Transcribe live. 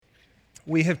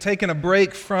We have taken a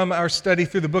break from our study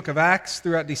through the book of Acts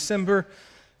throughout December.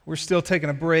 We're still taking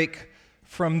a break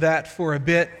from that for a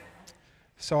bit.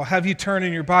 So I'll have you turn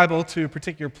in your Bible to a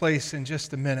particular place in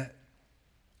just a minute.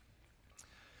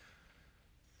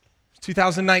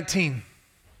 2019.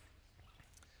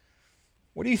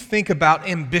 What do you think about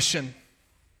ambition?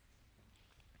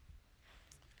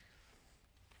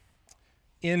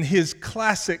 In his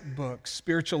classic book,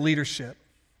 Spiritual Leadership,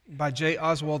 by J.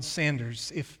 Oswald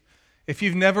Sanders, if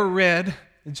you've never read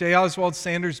J. Oswald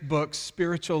Sanders' book,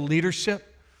 Spiritual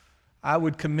Leadership, I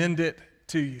would commend it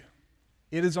to you.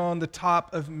 It is on the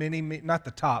top of many, not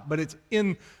the top, but it's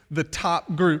in the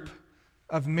top group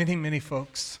of many, many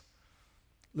folks'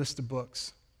 list of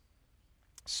books.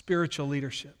 Spiritual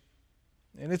Leadership.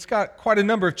 And it's got quite a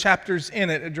number of chapters in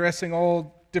it addressing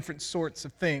all different sorts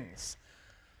of things.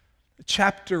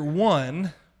 Chapter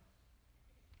 1,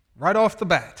 right off the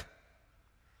bat,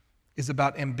 is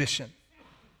about ambition.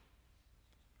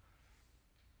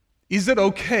 Is it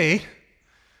okay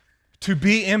to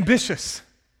be ambitious?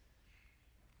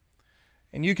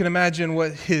 And you can imagine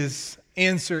what his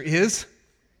answer is.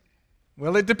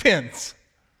 Well, it depends.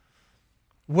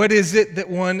 What is it that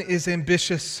one is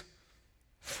ambitious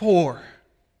for?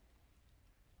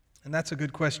 And that's a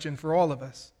good question for all of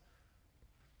us.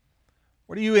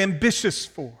 What are you ambitious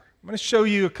for? I'm going to show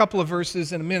you a couple of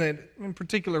verses in a minute, in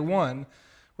particular one,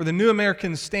 where the New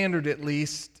American Standard, at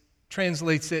least,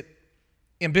 translates it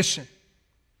ambition.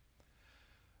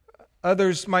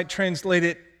 Others might translate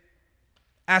it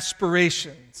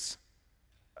aspirations.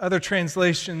 Other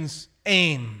translations,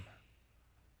 aim.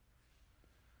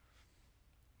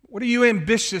 What are you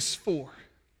ambitious for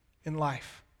in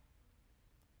life?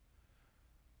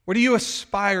 What are you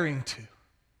aspiring to?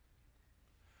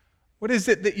 What is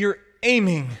it that you're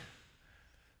aiming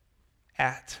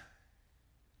at?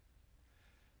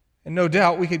 And no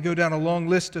doubt we could go down a long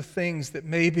list of things that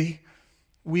maybe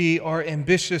we are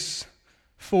ambitious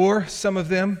for. Some of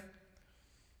them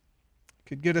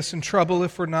could get us in trouble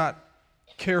if we're not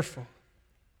careful.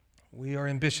 We are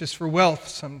ambitious for wealth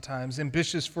sometimes,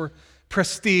 ambitious for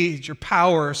prestige or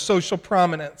power or social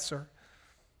prominence or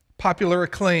popular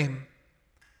acclaim.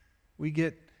 We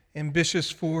get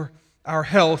ambitious for our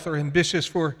health, or ambitious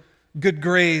for good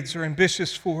grades, or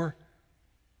ambitious for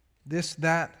this,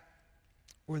 that,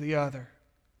 or the other.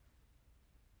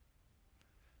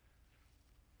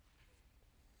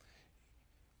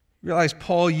 Realize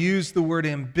Paul used the word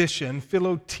ambition,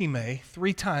 philotime,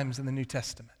 3 times in the New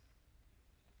Testament.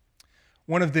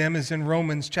 One of them is in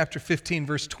Romans chapter 15,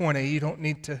 verse 20. You don't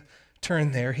need to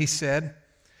turn there. He said,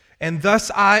 "And thus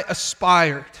I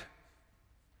aspired,"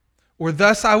 or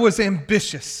 "thus I was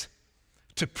ambitious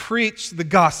to preach the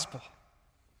gospel,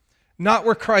 not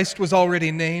where Christ was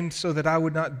already named, so that I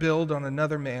would not build on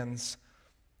another man's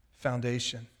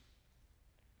foundation."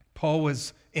 Paul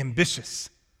was ambitious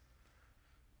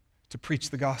to preach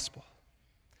the gospel.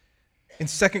 In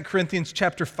 2 Corinthians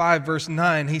chapter 5, verse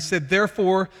 9, he said,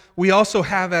 "Therefore we also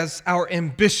have as our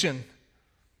ambition,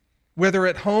 whether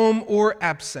at home or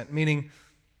absent," meaning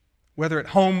whether at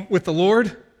home with the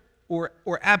Lord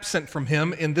or absent from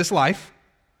Him in this life.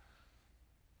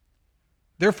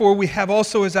 "Therefore we have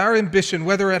also as our ambition,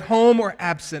 whether at home or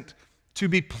absent, to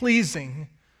be pleasing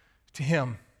to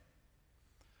Him."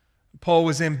 Paul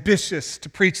was ambitious to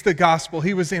preach the gospel.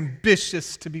 He was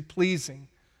ambitious to be pleasing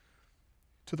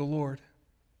to the Lord.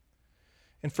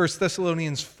 In 1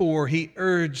 Thessalonians 4, he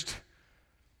urged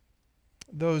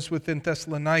those within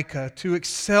Thessalonica to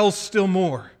excel still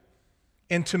more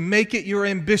and to make it your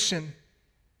ambition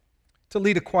to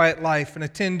lead a quiet life and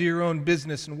attend to your own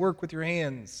business and work with your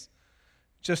hands,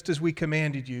 just as we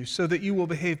commanded you, so that you will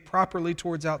behave properly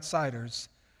towards outsiders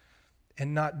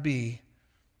and not be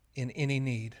in any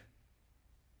need.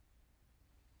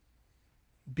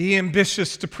 Be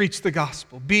ambitious to preach the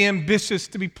gospel. Be ambitious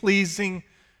to be pleasing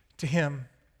to Him.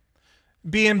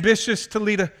 Be ambitious to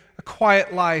lead a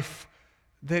quiet life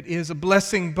that is a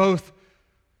blessing both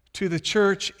to the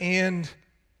church and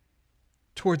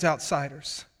towards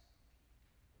outsiders.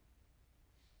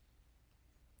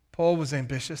 Paul was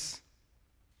ambitious.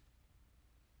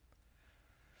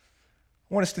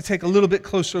 I want us to take a little bit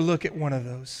closer look at one of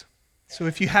those. So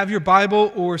if you have your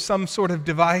Bible or some sort of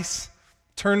device,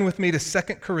 turn with me to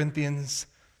 2 Corinthians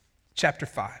chapter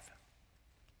 5.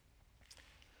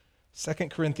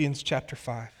 2 Corinthians chapter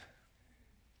 5.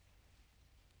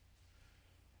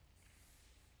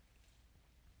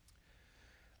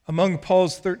 Among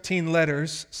Paul's 13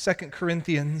 letters, 2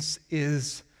 Corinthians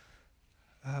has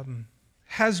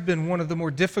been one of the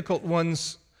more difficult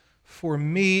ones for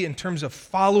me in terms of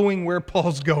following where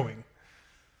Paul's going.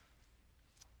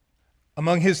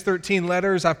 Among his 13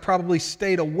 letters, I've probably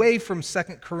stayed away from 2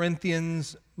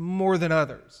 Corinthians more than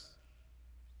others.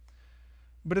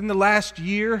 But in the last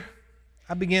year,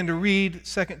 I began to read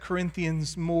 2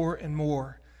 Corinthians more and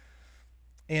more.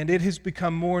 And it has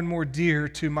become more and more dear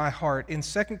to my heart. In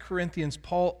 2 Corinthians,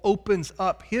 Paul opens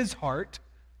up his heart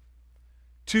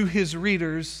to his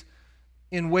readers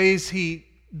in ways he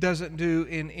doesn't do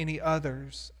in any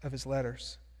others of his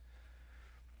letters.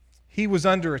 He was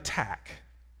under attack.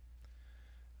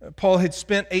 Paul had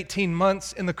spent 18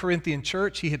 months in the Corinthian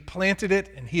church. He had planted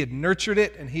it, and he had nurtured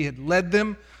it, and he had led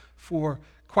them for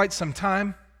quite some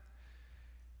time.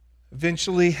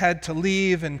 Eventually had to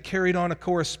leave and carried on a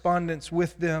correspondence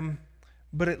with them.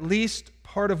 But at least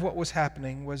part of what was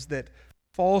happening was that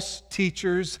false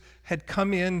teachers had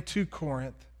come into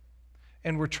Corinth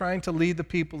and were trying to lead the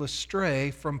people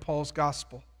astray from Paul's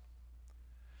gospel.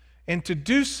 And to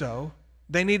do so,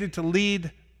 they needed to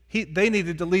lead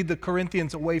the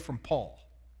Corinthians away from Paul.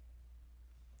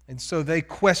 And so they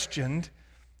questioned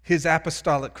his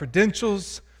apostolic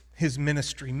credentials, his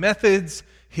ministry methods,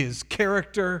 his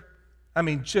character. I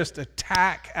mean, just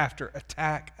attack after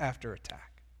attack after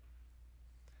attack.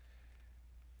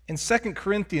 In 2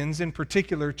 Corinthians, in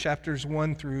particular, chapters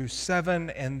 1 through 7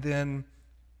 and then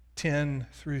 10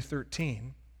 through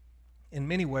 13, in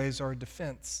many ways are a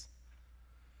defense.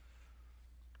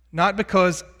 Not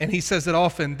because, and he says it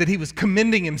often, that he was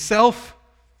commending himself,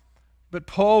 but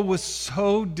Paul was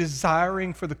so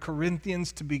desiring for the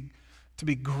Corinthians to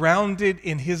be grounded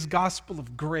in his gospel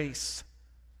of grace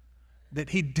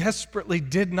that he desperately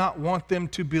did not want them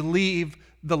to believe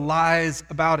the lies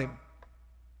about him.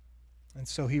 And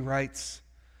so he writes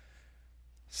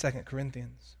 2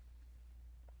 Corinthians.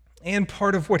 And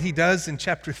part of what he does in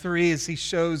chapter 3 is he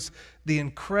shows the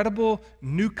incredible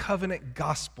new covenant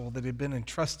gospel that had been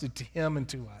entrusted to him and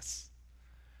to us.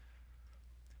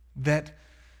 That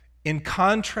in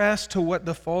contrast to what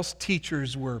the false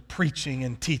teachers were preaching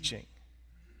and teaching,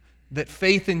 that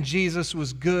faith in Jesus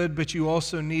was good, but you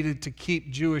also needed to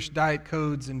keep Jewish diet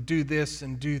codes and do this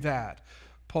and do that.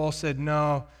 Paul said,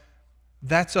 no,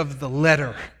 that's of the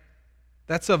letter.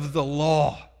 That's of the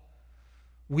law.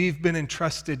 We've been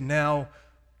entrusted now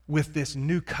with this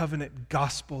new covenant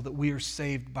gospel that we are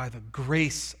saved by the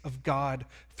grace of God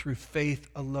through faith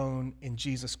alone in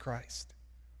Jesus Christ.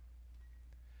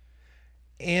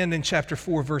 And in chapter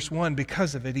 4, verse 1,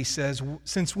 because of it, he says,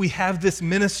 since we have this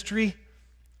ministry,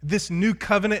 this new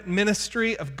covenant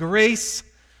ministry of grace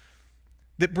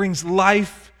that brings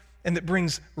life and that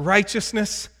brings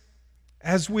righteousness,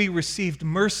 as we received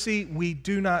mercy, we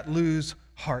do not lose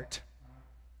heart.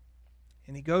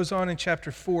 And he goes on in chapter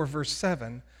 4, verse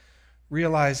 7,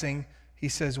 realizing, he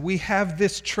says, we have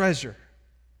this treasure,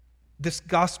 this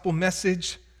gospel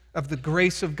message of the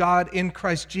grace of God in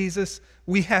Christ Jesus.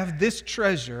 We have this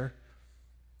treasure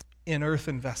in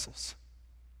earthen vessels.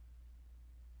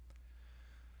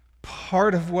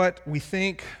 Part of what we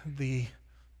think the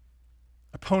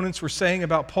opponents were saying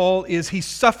about Paul is he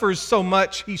suffers so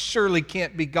much, he surely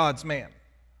can't be God's man.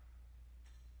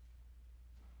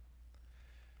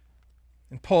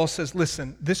 And Paul says,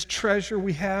 listen, this treasure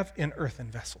we have in earthen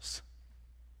vessels.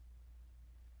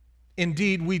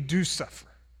 Indeed, we do suffer.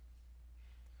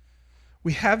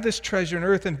 We have this treasure in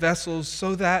earthen vessels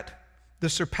so that the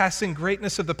surpassing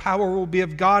greatness of the power will be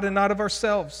of God and not of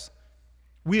ourselves.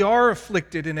 We are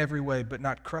afflicted in every way, but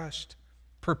not crushed,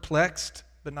 perplexed,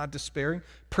 but not despairing,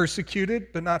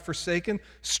 persecuted, but not forsaken,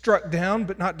 struck down,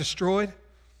 but not destroyed,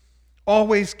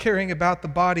 always carrying about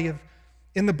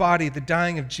in the body the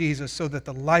dying of Jesus, so that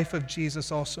the life of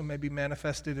Jesus also may be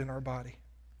manifested in our body.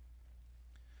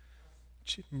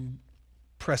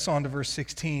 Press on to verse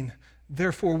 16.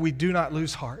 Therefore, we do not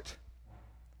lose heart.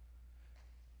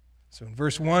 So in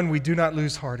verse 1, we do not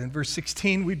lose heart. In verse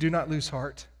 16, we do not lose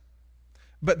heart.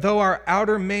 But though our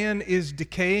outer man is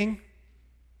decaying,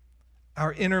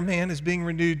 our inner man is being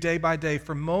renewed day by day,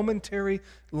 for momentary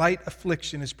light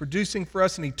affliction is producing for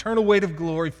us an eternal weight of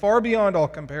glory far beyond all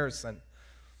comparison,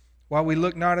 while we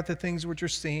look not at the things which are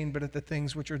seen, but at the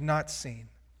things which are not seen.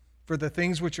 For the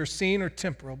things which are seen are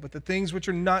temporal, but the things which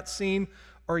are not seen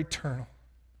are eternal.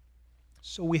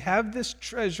 So we have this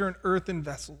treasure in earthen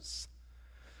vessels.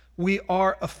 We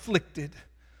are afflicted.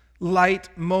 Light,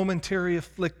 momentary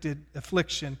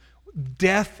affliction.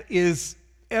 Death is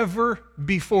ever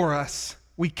before us.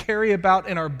 We carry about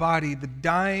in our body the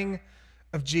dying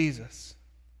of Jesus.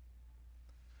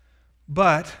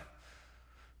 But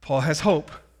Paul has hope.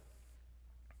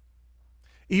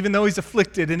 Even though he's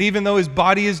afflicted, and even though his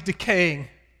body is decaying,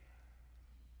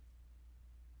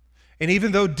 and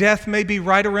even though death may be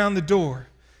right around the door,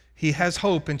 he has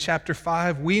hope. In chapter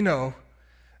 5, we know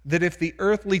that if the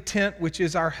earthly tent, which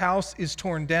is our house, is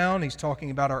torn down, he's talking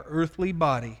about our earthly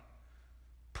body,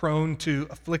 prone to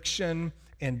affliction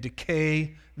and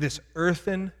decay, this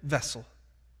earthen vessel,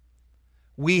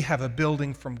 we have a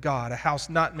building from God, a house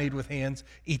not made with hands,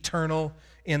 eternal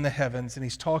in the heavens. And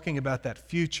he's talking about that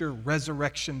future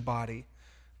resurrection body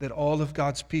that all of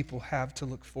God's people have to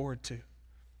look forward to.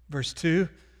 Verse 2,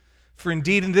 for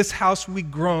indeed in this house we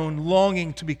groan,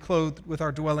 longing to be clothed with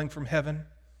our dwelling from heaven,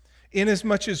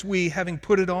 inasmuch as we, having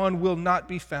put it on, will not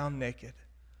be found naked.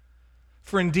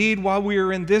 For indeed, while we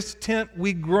are in this tent,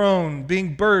 we groan,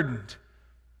 being burdened.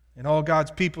 And all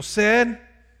God's people said,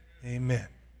 Amen.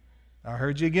 I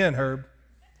heard you again, Herb.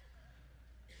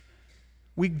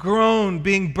 We groan,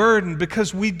 being burdened,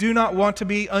 because we do not want to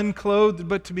be unclothed,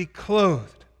 but to be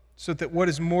clothed, so that what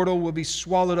is mortal will be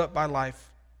swallowed up by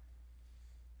life.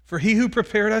 For he who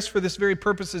prepared us for this very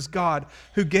purpose is God,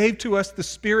 who gave to us the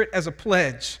Spirit as a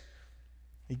pledge.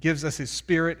 He gives us his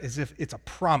Spirit as if it's a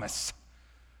promise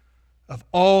of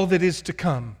all that is to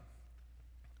come.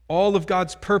 All of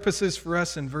God's purposes for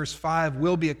us in verse 5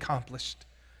 will be accomplished.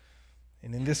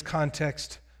 And in this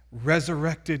context,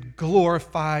 resurrected,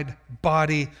 glorified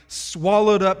body,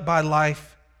 swallowed up by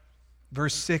life.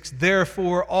 Verse 6,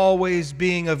 therefore always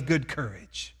being of good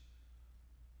courage.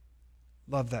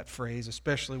 Love that phrase,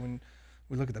 especially when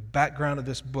we look at the background of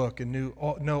this book and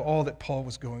know all that Paul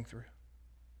was going through.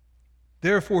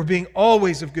 Therefore, being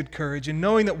always of good courage, and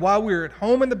knowing that while we are at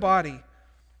home in the body,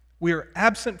 we are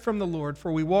absent from the Lord,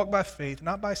 for we walk by faith,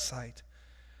 not by sight.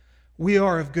 We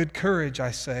are of good courage,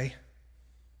 I say,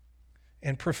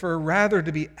 and prefer rather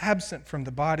to be absent from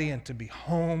the body and to be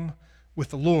home with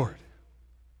the Lord.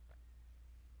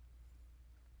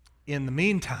 In the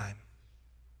meantime,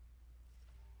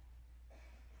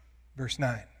 verse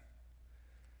 9,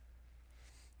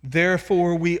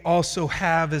 therefore we also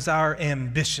have as our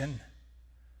ambition,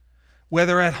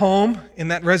 whether at home in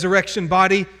that resurrection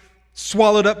body,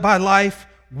 swallowed up by life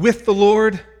with the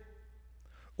Lord,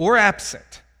 or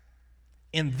absent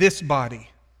in this body,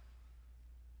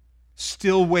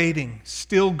 still waiting,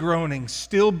 still groaning,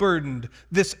 still burdened,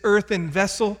 this earthen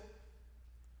vessel,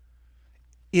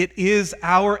 it is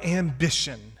our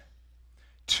ambition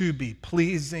to be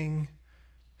pleasing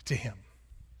to him.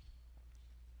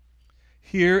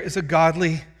 Here is a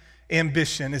godly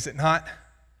ambition, is it not?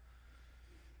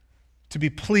 To be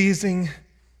pleasing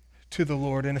to the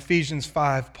Lord. In Ephesians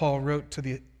 5, Paul wrote to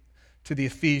the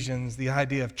Ephesians the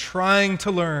idea of trying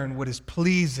to learn what is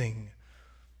pleasing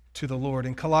to the Lord.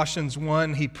 In Colossians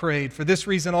 1, he prayed, for this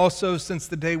reason also, since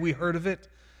the day we heard of it,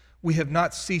 we have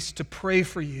not ceased to pray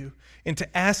for you and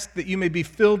to ask that you may be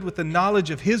filled with the knowledge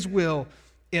of his will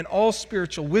in all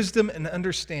spiritual wisdom and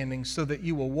understanding, so that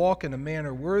you will walk in a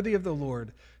manner worthy of the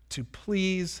Lord, to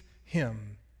please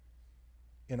him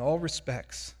in all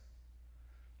respects,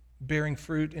 bearing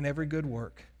fruit in every good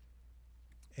work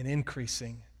and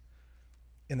increasing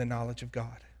in the knowledge of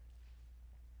God.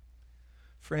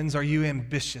 Friends, are you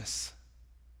ambitious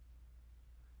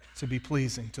to be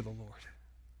pleasing to the Lord?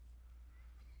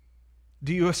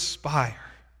 Do you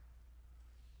aspire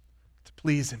to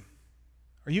please him?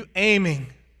 Are you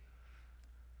aiming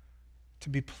to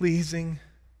be pleasing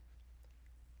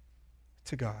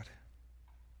to God?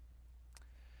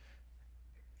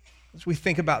 As we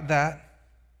think about that,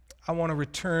 I want to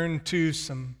return to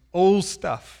some old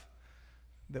stuff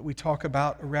that we talk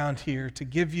about around here to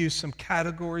give you some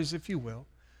categories, if you will,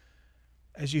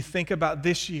 as you think about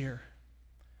this year.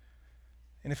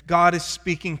 And if God is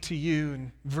speaking to you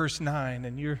in verse 9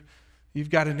 and you've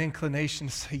got an inclination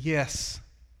to say, yes,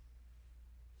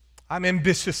 I'm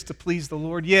ambitious to please the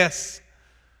Lord. Yes,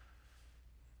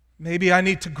 maybe I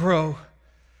need to grow.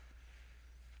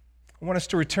 I want us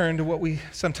to return to what we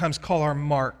sometimes call our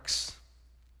marks.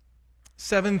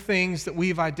 7 things that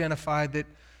we've identified that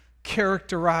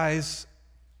characterize,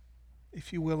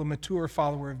 if you will, a mature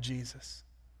follower of Jesus.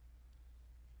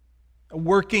 A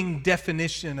working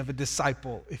definition of a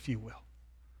disciple, if you will.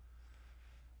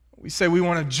 We say we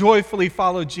want to joyfully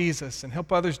follow Jesus and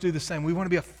help others do the same. We want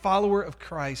to be a follower of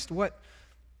Christ. What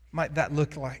might that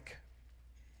look like?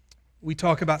 We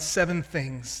talk about 7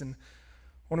 things, and I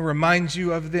want to remind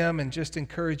you of them and just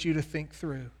encourage you to think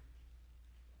through.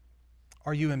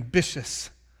 Are you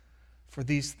ambitious for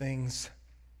these things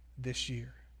this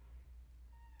year?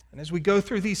 And as we go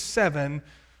through these 7,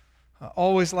 I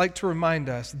always like to remind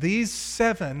us, these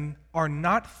 7 are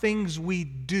not things we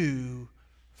do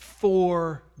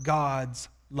for God's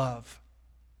love.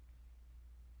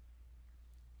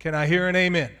 Can I hear an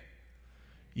amen?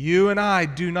 You and I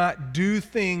do not do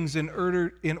things in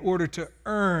order to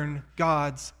earn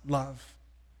God's love.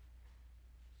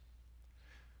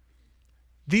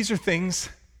 These are things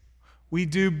we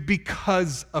do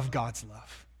because of God's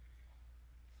love,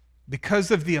 because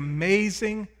of the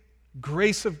amazing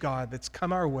grace of God that's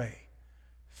come our way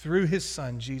through His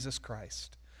Son, Jesus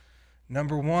Christ.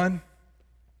 Number one,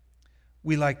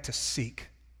 we like to seek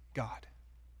God.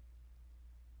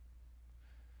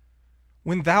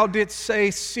 When thou didst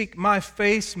say, seek my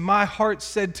face, my heart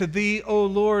said to thee, O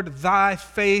Lord, thy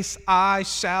face I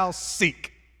shall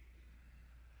seek.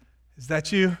 Is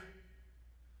that you?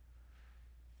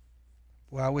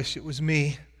 Well, I wish it was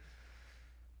me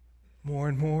more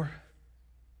and more.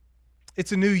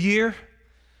 It's a new year,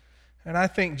 and I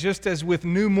think just as with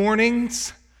new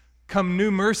mornings come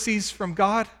new mercies from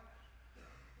God,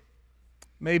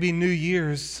 maybe new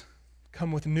years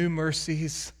come with new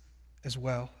mercies as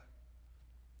well.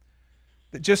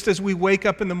 That just as we wake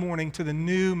up in the morning to the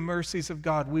new mercies of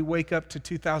God, we wake up to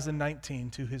 2019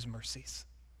 to His mercies.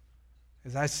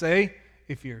 As I say,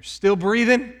 if you're still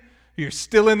breathing, you're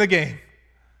still in the game.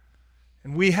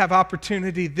 And we have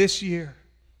opportunity this year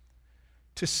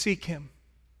to seek Him,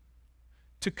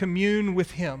 to commune with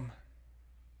Him.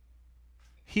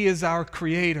 He is our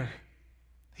Creator.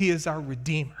 He is our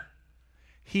Redeemer.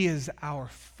 He is our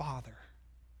Father.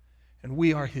 And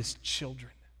we are His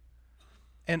children.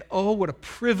 And oh, what a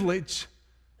privilege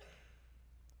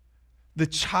the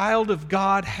child of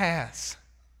God has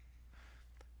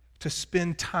to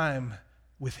spend time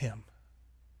with Him,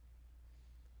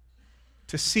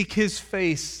 to seek His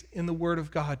face in the Word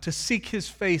of God, to seek His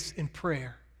face in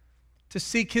prayer, to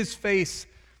seek His face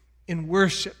in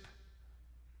worship,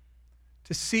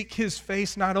 to seek His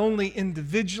face not only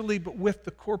individually but with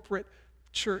the corporate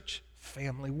church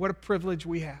family. What a privilege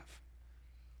we have.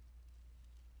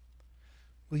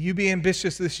 Will you be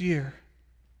ambitious this year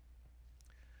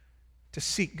to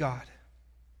seek God,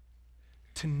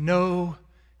 to know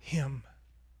Him,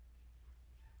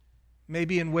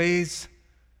 maybe in ways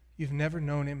you've never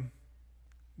known Him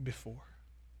before?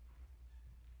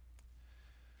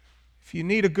 If you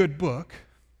need a good book,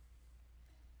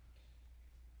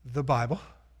 the Bible.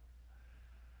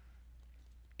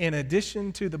 In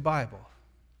addition to the Bible,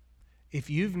 if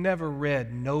you've never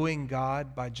read Knowing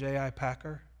God by J.I.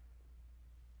 Packer,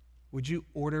 would you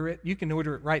order it? You can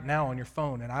order it right now on your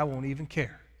phone, and I won't even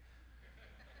care.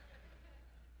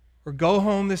 Or go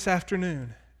home this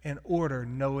afternoon and order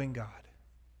Knowing God.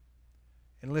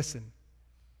 And listen,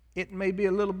 it may be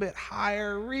a little bit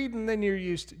higher reading than you're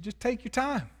used to. Just take your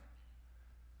time.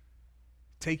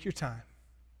 Take your time.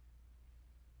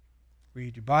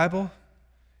 Read your Bible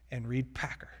and read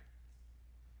Packer.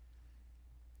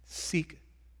 Seek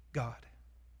God.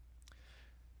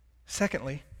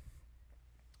 Secondly,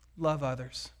 love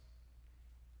others.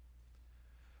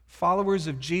 Followers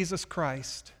of Jesus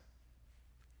Christ,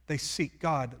 they seek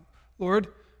God. Lord,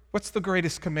 what's the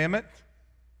greatest commandment?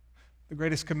 The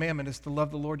greatest commandment is to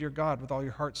love the Lord your God with all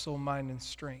your heart, soul, mind, and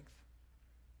strength.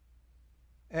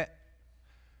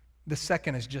 The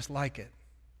second is just like it.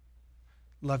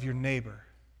 Love your neighbor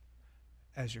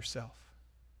as yourself.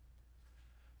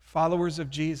 Followers of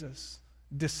Jesus,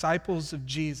 disciples of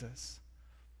Jesus,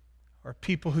 are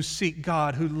people who seek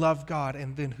God, who love God,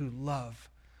 and then who love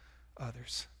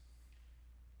others.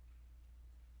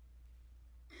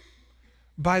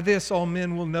 By this all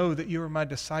men will know that you are my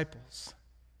disciples,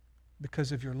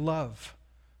 because of your love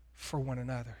for one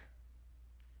another.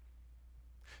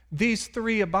 These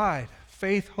three abide,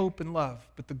 faith, hope, and love,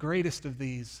 but the greatest of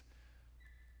these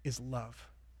is love.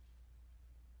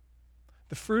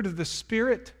 The fruit of the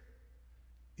Spirit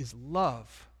is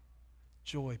love,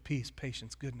 joy, peace,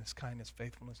 patience, goodness, kindness,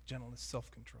 faithfulness, gentleness,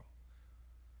 self-control.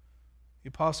 The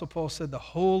Apostle Paul said the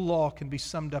whole law can be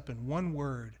summed up in one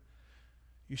word: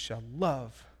 you shall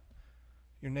love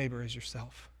your neighbor as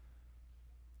yourself.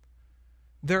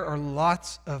 There are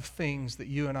lots of things that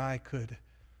you and I could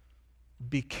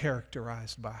be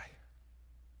characterized by.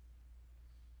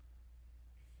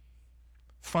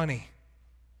 Funny,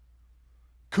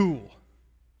 cool,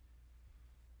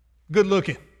 good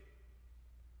looking,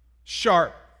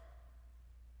 sharp.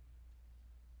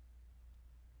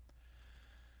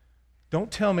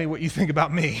 Don't tell me what you think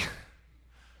about me.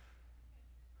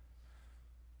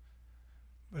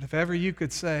 But if ever you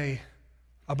could say,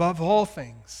 above all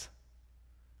things,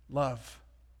 love,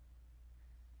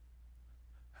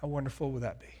 how wonderful would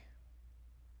that be?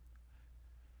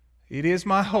 It is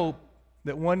my hope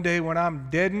that one day when I'm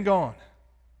dead and gone,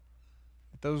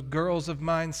 that those girls of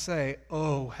mine say,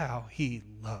 oh, how he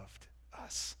loved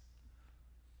us.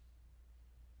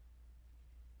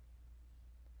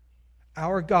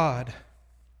 Our God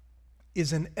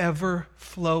is an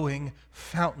ever-flowing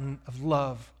fountain of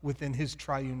love within His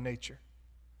triune nature.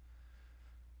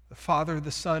 the Father,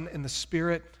 the Son, and the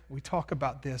Spirit. We talk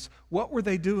about this. What were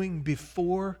they doing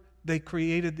before they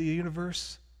created the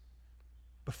universe?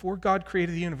 Before God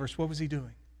created the universe, what was he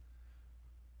doing?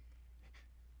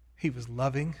 He was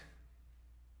loving.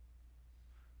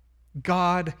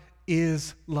 God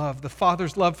is love. The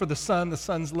Father's love for the Son, the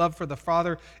Son's love for the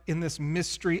Father in this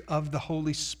mystery of the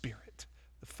Holy Spirit.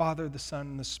 The Father, the Son,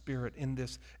 and the Spirit in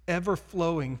this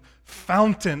ever-flowing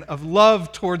fountain of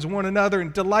love towards one another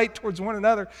and delight towards one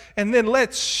another. And then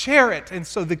let's share it. And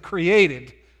so they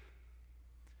created.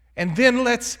 And then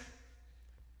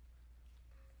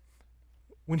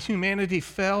when humanity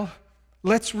fell,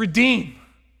 let's redeem.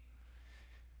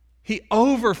 He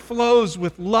overflows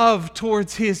with love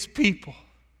towards his people.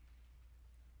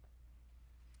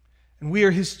 And we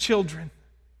are his children.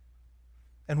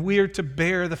 And we are to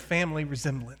bear the family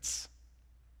resemblance.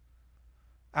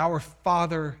 Our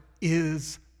Father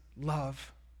is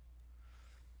love.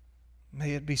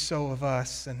 May it be so of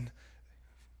us. And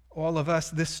all of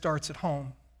us, this starts at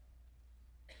home.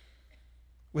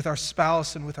 With our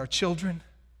spouse and with our children.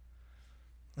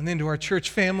 And then to our church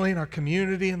family and our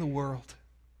community and the world.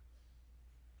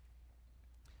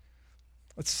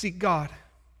 Let's seek God.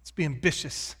 Let's be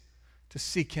ambitious to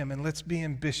seek him, and let's be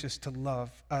ambitious to love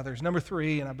others. Number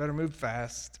 3, and I better move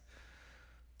fast,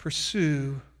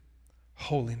 pursue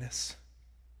holiness.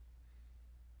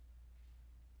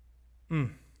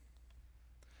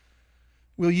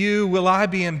 Will I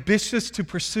be ambitious to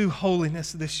pursue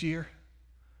holiness this year?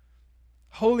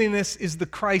 Holiness is the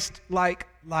Christ-like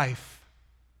life.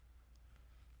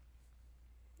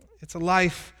 It's a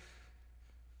life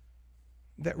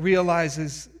that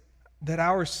realizes that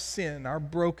our sin, our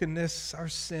brokenness, our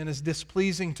sin is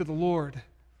displeasing to the Lord.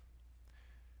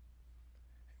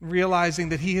 Realizing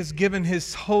that he has given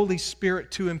his Holy Spirit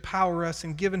to empower us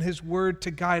and given his word to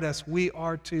guide us, we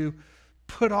are to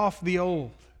put off the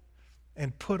old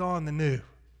and put on the new.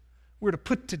 We're to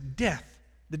put to death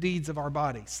the deeds of our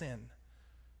body, sin.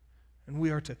 And we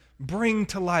are to bring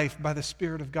to life by the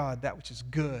Spirit of God that which is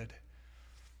good.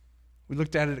 We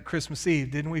looked at it at Christmas Eve,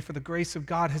 didn't we? For the grace of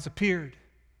God has appeared,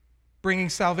 bringing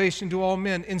salvation to all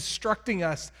men, instructing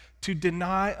us to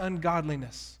deny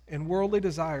ungodliness and worldly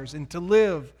desires and to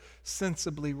live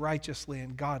sensibly, righteously,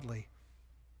 and godly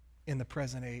in the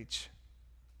present age.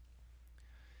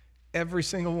 Every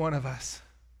single one of us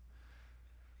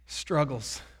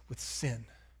struggles with sin.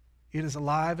 It is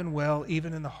alive and well,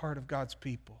 even in the heart of God's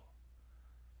people.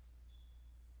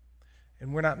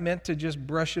 And we're not meant to just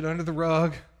brush it under the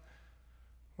rug.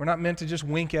 We're not meant to just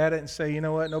wink at it and say, you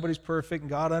know what, nobody's perfect and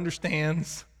God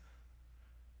understands.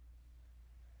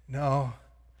 No.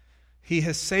 He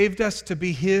has saved us to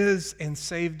be his and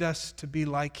saved us to be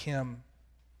like him.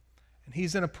 And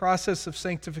he's in a process of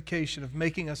sanctification, of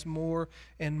making us more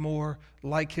and more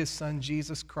like his Son,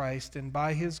 Jesus Christ. And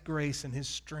by his grace and his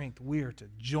strength, we are to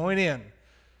join in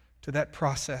to that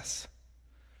process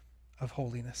of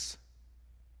holiness.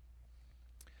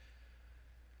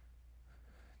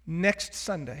 Next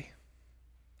Sunday,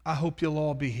 I hope you'll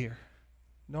all be here.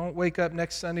 Don't wake up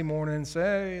next Sunday morning and say,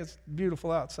 hey, it's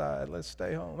beautiful outside, let's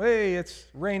stay home. Hey, it's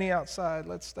rainy outside,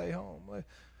 let's stay home.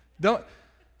 Don't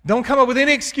come up with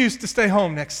any excuse to stay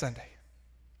home next Sunday.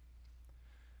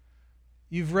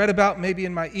 You've read about, maybe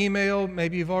in my email,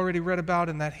 maybe you've already read about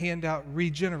in that handout,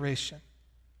 regeneration.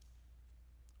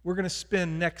 We're going to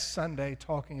spend next Sunday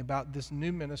talking about this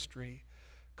new ministry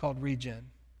called Regen.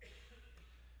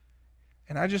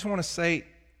 And I just want to say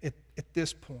at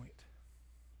this point,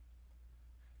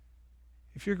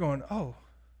 if you're going, oh,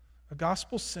 a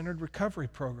gospel-centered recovery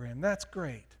program, that's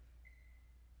great.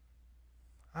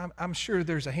 I'm sure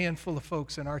there's a handful of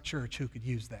folks in our church who could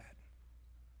use that.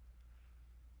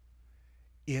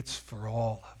 It's for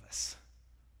all of us.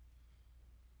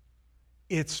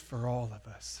 It's for all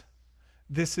of us.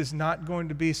 This is not going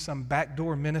to be some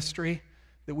backdoor ministry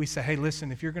that we say, hey,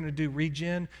 listen, if you're going to do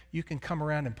Regen, you can come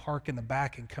around and park in the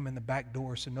back and come in the back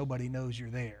door so nobody knows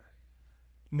you're there.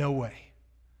 No way.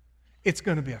 It's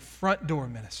going to be a front door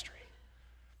ministry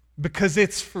because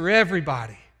it's for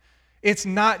everybody. It's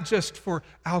not just for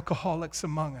alcoholics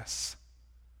among us.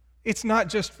 It's not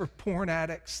just for porn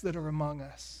addicts that are among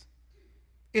us.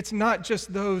 It's not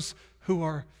just those who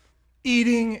are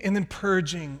eating and then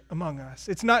purging among us.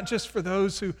 It's not just for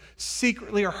those who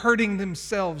secretly are hurting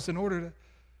themselves in order to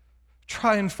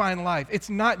try and find life. It's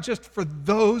not just for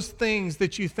those things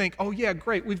that you think, oh yeah,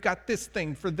 great, we've got this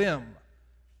thing for them.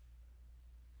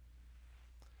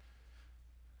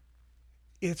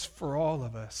 It's for all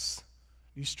of us.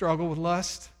 Do you struggle with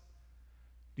lust?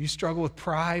 Do you struggle with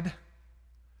pride?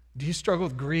 Do you struggle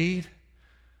with greed?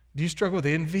 Do you struggle with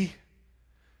envy?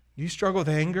 Do you struggle with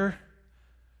anger?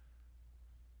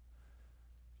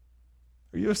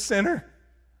 you a sinner?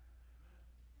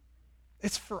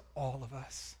 It's for all of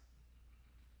us.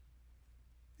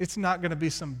 It's not going to be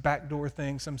some backdoor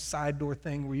thing, some side door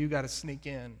thing where you got to sneak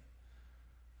in.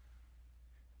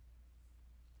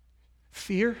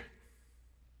 Fear,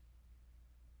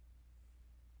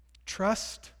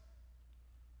 trust,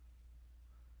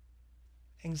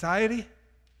 anxiety,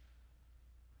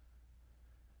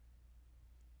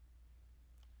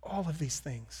 all of these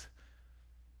things.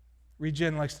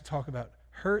 Regen likes to talk about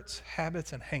hurts,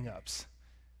 habits, and hang-ups.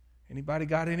 Anybody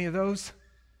got any of those?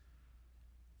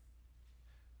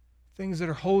 Things that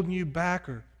are holding you back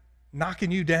or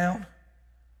knocking you down?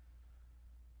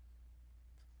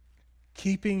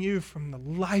 Keeping you from the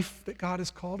life that God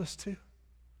has called us to?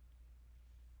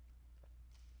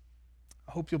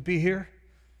 I hope you'll be here,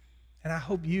 and I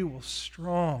hope you will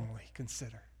strongly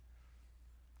consider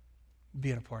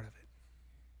being a part of it.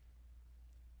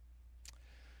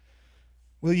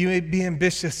 Will you be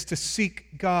ambitious to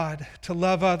seek God, to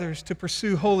love others, to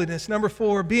pursue holiness? Number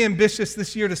 4, be ambitious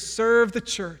this year to serve the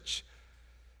church.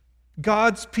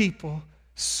 God's people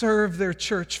serve their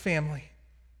church family.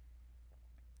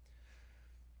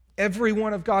 Every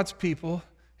one of God's people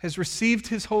has received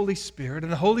His Holy Spirit,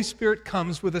 and the Holy Spirit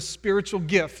comes with a spiritual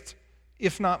gift,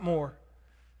 if not more.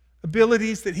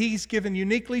 Abilities that He's given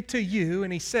uniquely to you,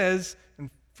 and He says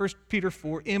in 1 Peter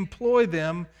 4, employ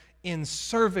them in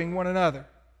serving one another.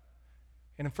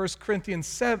 And in 1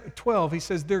 Corinthians 12, he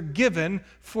says they're given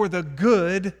for the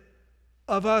good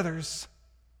of others.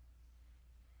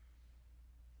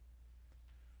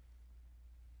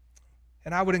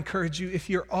 And I would encourage you, if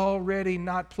you're already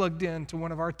not plugged into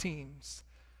one of our teams,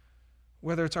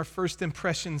 whether it's our First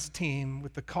Impressions team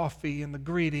with the coffee and the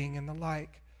greeting and the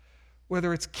like,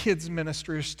 whether it's kids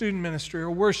ministry or student ministry or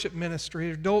worship ministry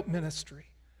or adult ministry,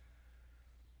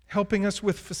 helping us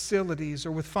with facilities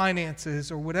or with finances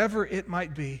or whatever it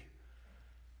might be.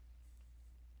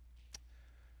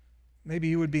 Maybe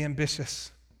you would be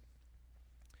ambitious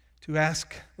to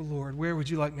ask the Lord, where would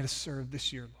you like me to serve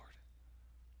this year, Lord?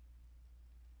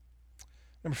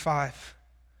 Number 5.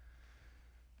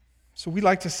 So we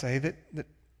like to say that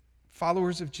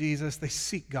followers of Jesus, they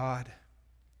seek God.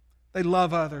 They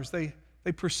love others. They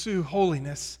pursue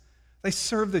holiness. They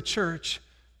serve the church.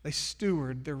 They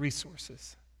steward their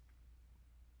resources.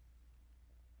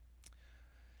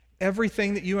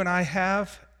 Everything that you and I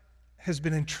have has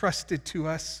been entrusted to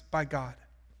us by God.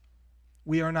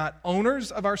 We are not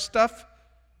owners of our stuff.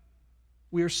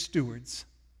 We are stewards.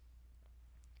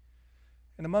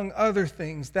 And among other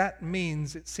things, that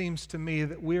means, it seems to me,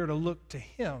 that we are to look to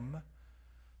Him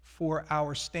for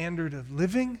our standard of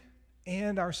living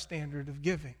and our standard of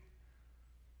giving.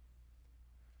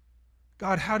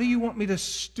 God, how do you want me to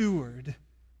steward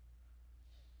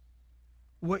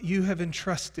what you have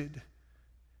entrusted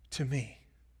to me?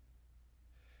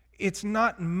 It's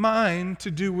not mine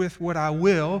to do with what I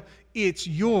will. It's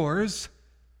yours.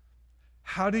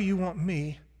 How do you want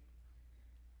me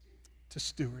to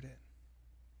steward it?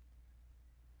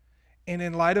 And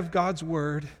in light of God's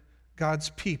word,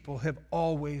 God's people have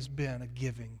always been a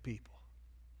giving people.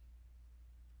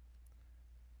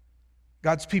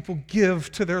 God's people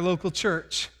give to their local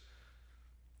church.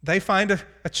 They find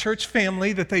a church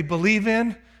family that they believe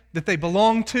in, that they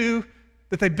belong to,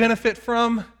 that they benefit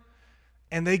from,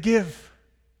 and they give.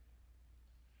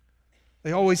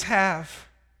 They always have.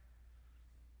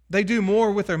 They do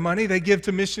more with their money. They give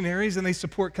to missionaries, and they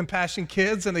support Compassion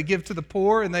Kids, and they give to the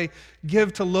poor, and they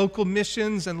give to local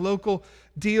missions and local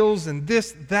deals and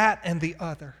this, that, and the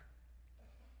other.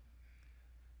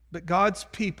 But God's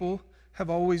people have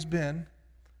always been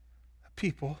a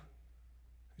people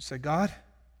who say, God,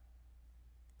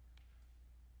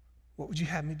 what would you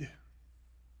have me do?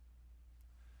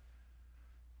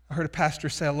 I heard a pastor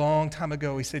say a long time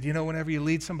ago, he said, whenever you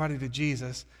lead somebody to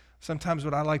Jesus, sometimes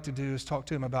what I like to do is talk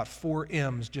to him about 4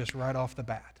 M's just right off the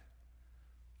bat.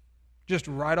 Just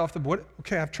right off the bat.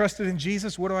 Okay, I've trusted in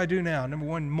Jesus. What do I do now? Number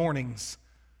 1, mornings.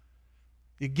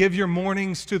 You give your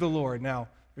mornings to the Lord. Now,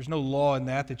 there's no law in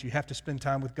that you have to spend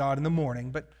time with God in the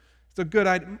morning, but it's a good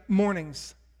idea.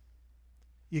 Mornings.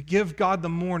 You give God the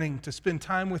morning to spend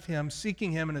time with Him,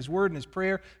 seeking Him in His Word and His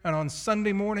prayer, and on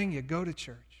Sunday morning, you go to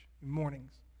church.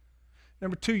 Mornings.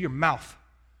 Number 2, your mouth.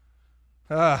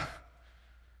 And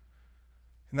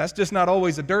that's just not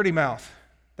always a dirty mouth.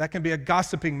 That can be a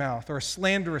gossiping mouth or a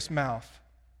slanderous mouth,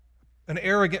 an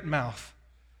arrogant mouth.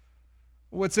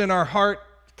 What's in our heart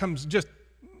comes just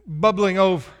bubbling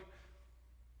over.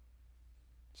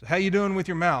 So how you doing with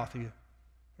your mouth?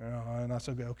 Not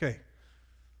so good. Okay.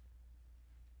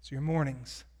 So your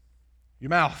mornings, your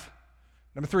mouth.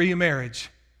 Number 3, your marriage.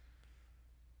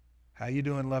 How you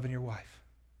doing loving your wife?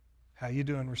 How you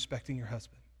doing respecting your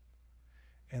husband?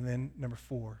 And then number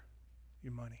 4,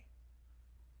 your money.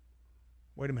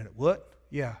 Wait a minute, what?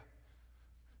 Yeah.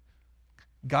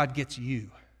 God gets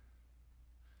you.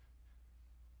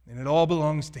 And it all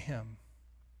belongs to Him.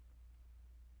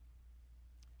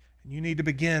 And you need to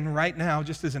begin right now,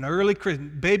 just as an early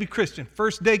Christian, baby Christian,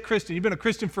 first day Christian. You've been a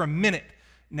Christian for a minute.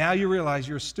 Now you realize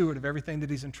you're a steward of everything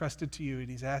that He's entrusted to you, and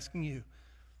He's asking you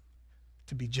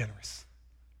to be generous.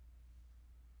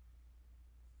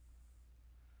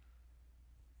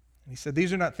 And He said,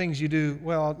 these are not things you do,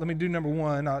 well, let me do number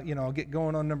 1. I'll get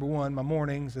going on number 1, my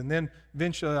mornings, and then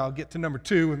eventually I'll get to number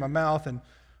 2 with my mouth, and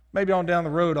maybe on down the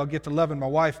road I'll get to loving my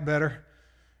wife better,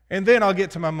 and then I'll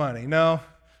get to my money. No,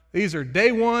 these are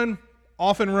day 1,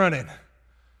 off and running.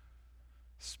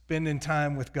 Spending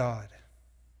time with God,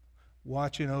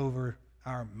 watching over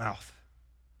our mouth,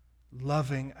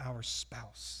 loving our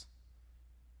spouse,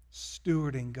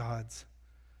 stewarding God's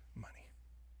money.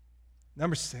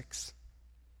 Number 6,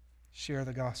 share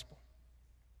the gospel.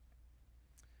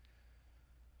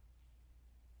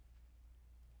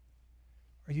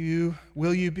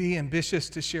 Will you be ambitious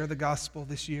to share the gospel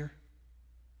this year?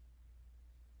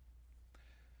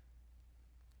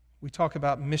 We talk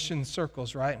about mission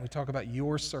circles, right? And we talk about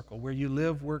your circle, where you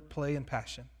live, work, play, and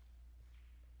passion.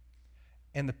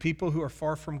 And the people who are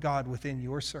far from God within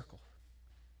your circle.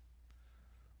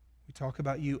 We talk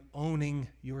about you owning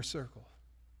your circle.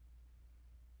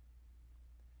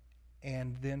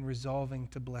 And then resolving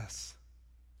to bless.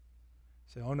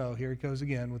 Say, oh no, here it goes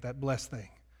again with that bless thing.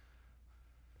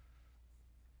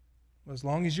 Well, as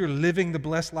long as you're living the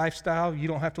blessed lifestyle, you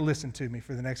don't have to listen to me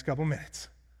for the next couple minutes.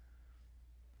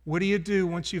 What do you do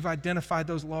once you've identified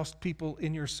those lost people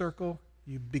in your circle?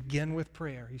 You begin with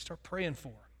prayer. You start praying for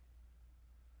them.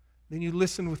 Then you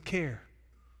listen with care.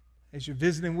 As you're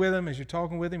visiting with them, as you're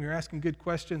talking with them, you're asking good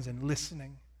questions and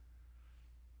listening.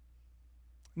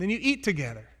 And then you eat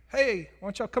together. Hey, why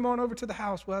don't y'all come on over to the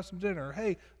house? We'll have some dinner. Or,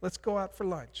 hey, let's go out for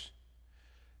lunch.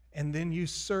 And then you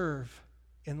serve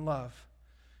in love.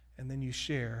 And then you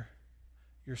share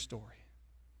your story.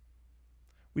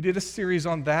 We did a series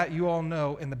on that, you all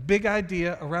know, and the big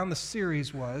idea around the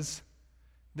series was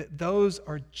that those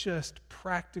are just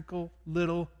practical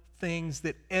little things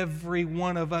that every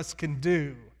one of us can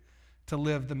do to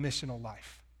live the missional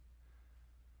life.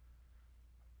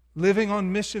 Living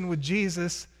on mission with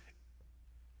Jesus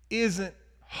isn't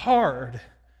hard.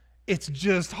 It's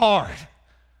just hard.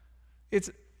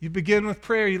 You begin with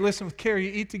prayer, you listen with care,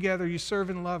 you eat together, you serve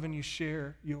in love, and you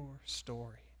share your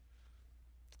story.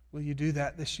 Will you do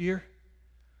that this year?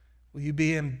 Will you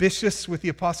be ambitious with the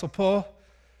Apostle Paul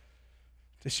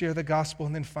to share the gospel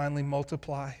and then finally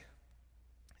multiply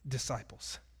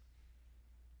disciples?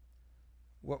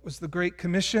 What was the Great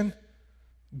Commission?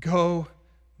 Go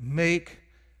make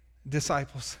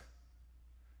disciples.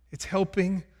 It's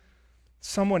helping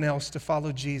someone else to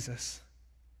follow Jesus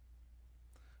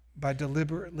by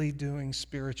deliberately doing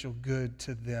spiritual good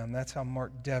to them. That's how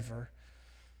Mark Dever,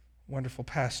 wonderful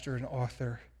pastor and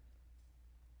author,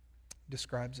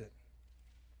 describes it.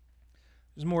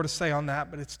 There's more to say on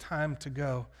that, but it's time to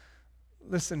go.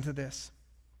 Listen to this.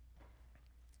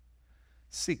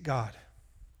 Seek God.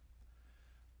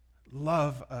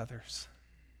 Love others.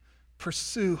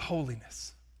 Pursue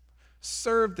holiness.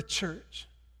 Serve the church.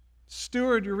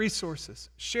 Steward your resources.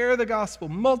 Share the gospel.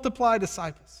 Multiply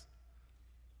disciples.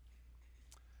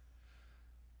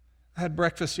 I had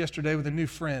breakfast yesterday with a new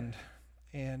friend,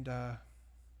 and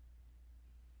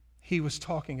he was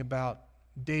talking about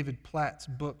David Platt's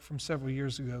book from several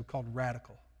years ago called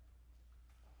Radical.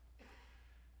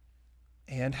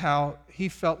 And how he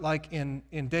felt like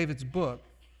in David's book,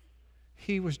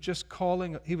 he was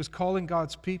calling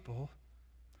God's people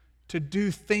to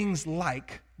do things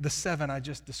like the 7 I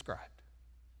just described.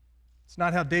 It's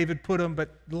not how David put them,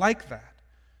 but like that.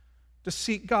 To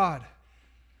seek God,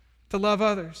 to love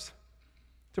others,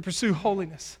 to pursue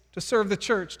holiness, to serve the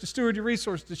church, to steward your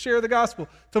resources, to share the gospel,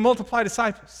 to multiply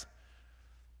disciples.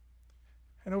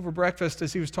 And over breakfast,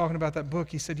 as he was talking about that book,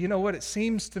 he said, you know what, it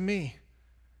seems to me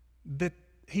that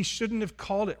he shouldn't have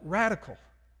called it radical.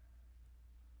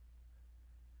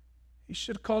 He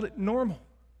should have called it normal.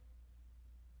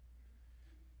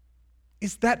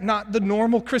 Is that not the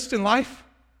normal Christian life?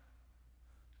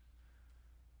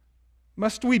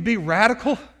 Must we be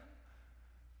radical?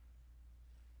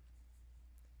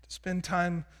 To spend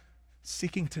time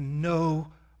seeking to know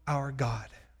our God.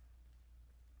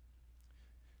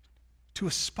 To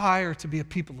aspire to be a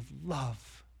people of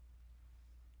love.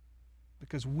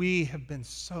 Because we have been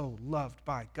so loved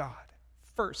by God.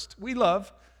 First, we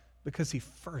love because He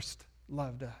first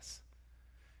loved us.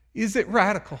 Is it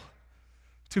radical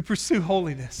to pursue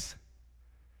holiness?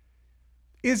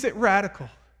 Is it radical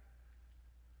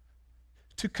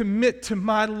to commit to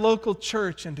my local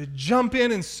church and to jump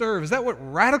in and serve? Is that what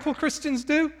radical Christians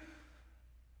do?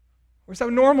 Or is that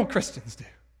what normal Christians do?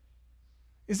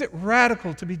 Is it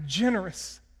radical to be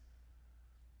generous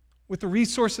with the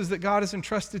resources that God has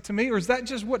entrusted to me? Or is that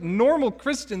just what normal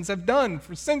Christians have done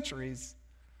for centuries?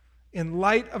 In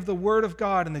light of the Word of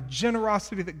God and the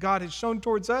generosity that God has shown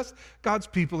towards us, God's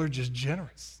people are just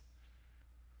generous.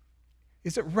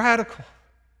 Is it radical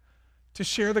to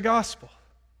share the gospel?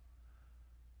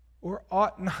 Or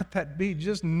ought not that be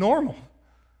just normal?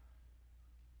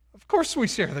 Of course we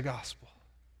share the gospel.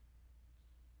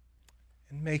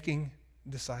 And making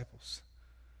disciples.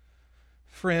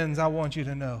 Friends, I want you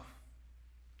to know,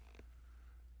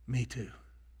 me too.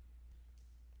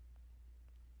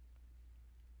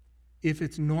 If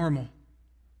it's normal,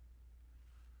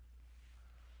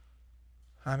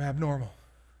 I'm abnormal.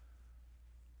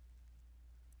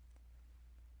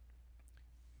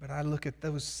 But I look at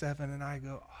those 7 and I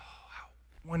go, oh, how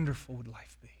wonderful would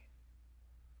life be?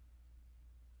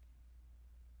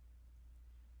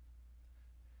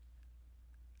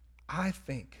 I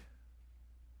think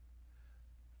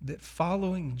that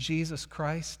following Jesus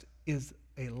Christ is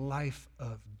a life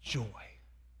of joy.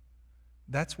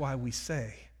 That's why we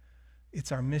say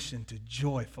it's our mission to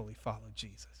joyfully follow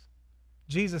Jesus.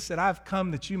 Jesus said, I've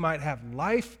come that you might have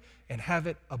life and have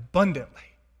it abundantly.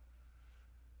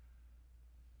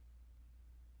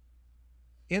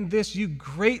 In this you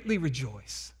greatly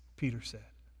rejoice, Peter said,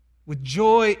 with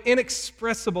joy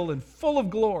inexpressible and full of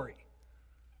glory.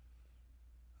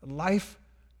 A life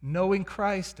knowing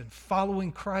Christ and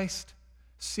following Christ,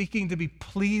 seeking to be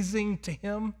pleasing to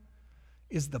Him,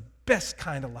 is the best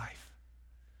kind of life.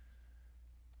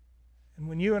 And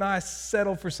when you and I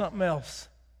settle for something else,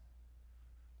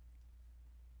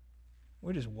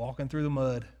 we're just walking through the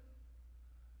mud.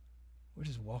 We're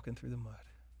just walking through the mud.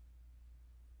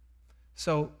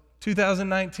 So,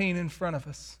 2019 in front of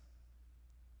us.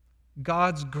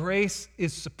 God's grace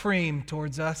is supreme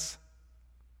towards us.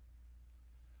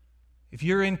 If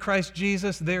you're in Christ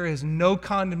Jesus, there is no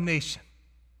condemnation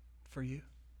for you.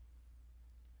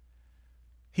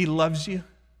 He loves you.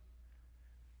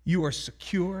 You are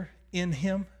secure in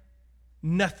Him.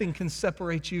 Nothing can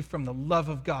separate you from the love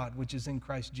of God, which is in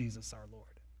Christ Jesus our Lord.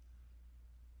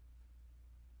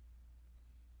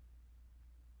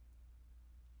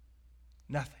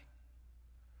 Nothing.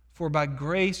 For by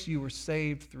grace you were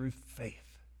saved through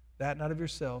faith. That not of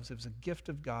yourselves, it was a gift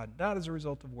of God, not as a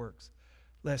result of works,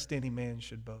 lest any man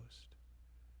should boast.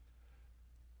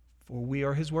 For we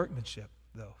are His workmanship,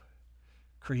 though,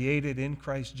 created in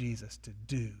Christ Jesus to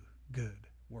do good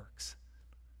works.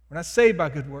 We're not saved by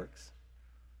good works,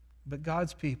 but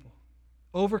God's people,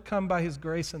 overcome by His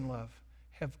grace and love,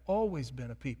 have always been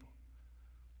a people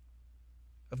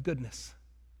of goodness,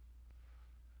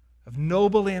 of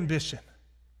noble ambition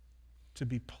to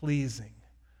be pleasing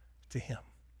to Him.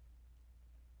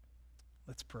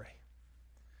 Let's pray.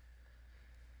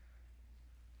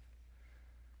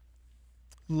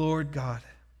 Lord God,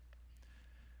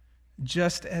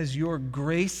 just as your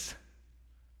grace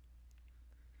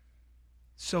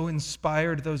so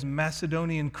inspired those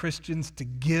Macedonian Christians to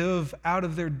give out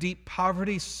of their deep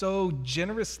poverty so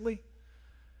generously,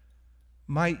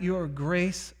 might your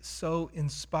grace so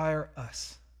inspire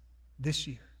us this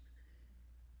year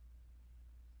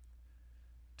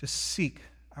to seek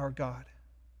our God,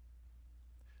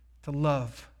 to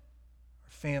love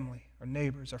our family, our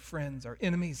neighbors, our friends, our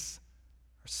enemies,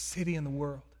 our city and the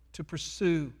world, to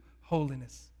pursue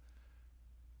holiness,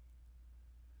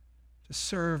 to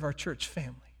serve our church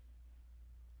family,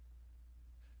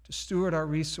 to steward our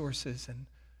resources and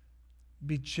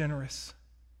be generous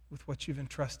with what you've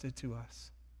entrusted to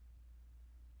us,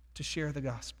 to share the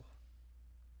gospel,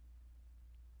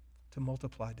 to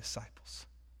multiply disciples.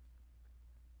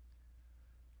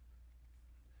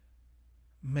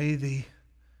 May the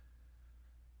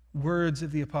words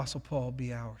of the Apostle Paul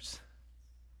be ours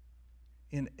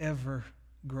in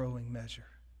ever-growing measure.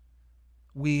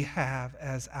 We have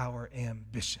as our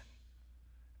ambition,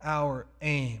 our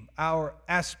aim, our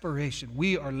aspiration.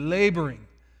 We are laboring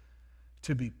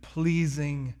to be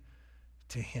pleasing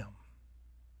to Him.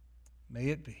 May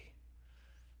it be.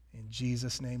 In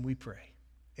Jesus' name we pray.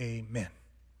 Amen.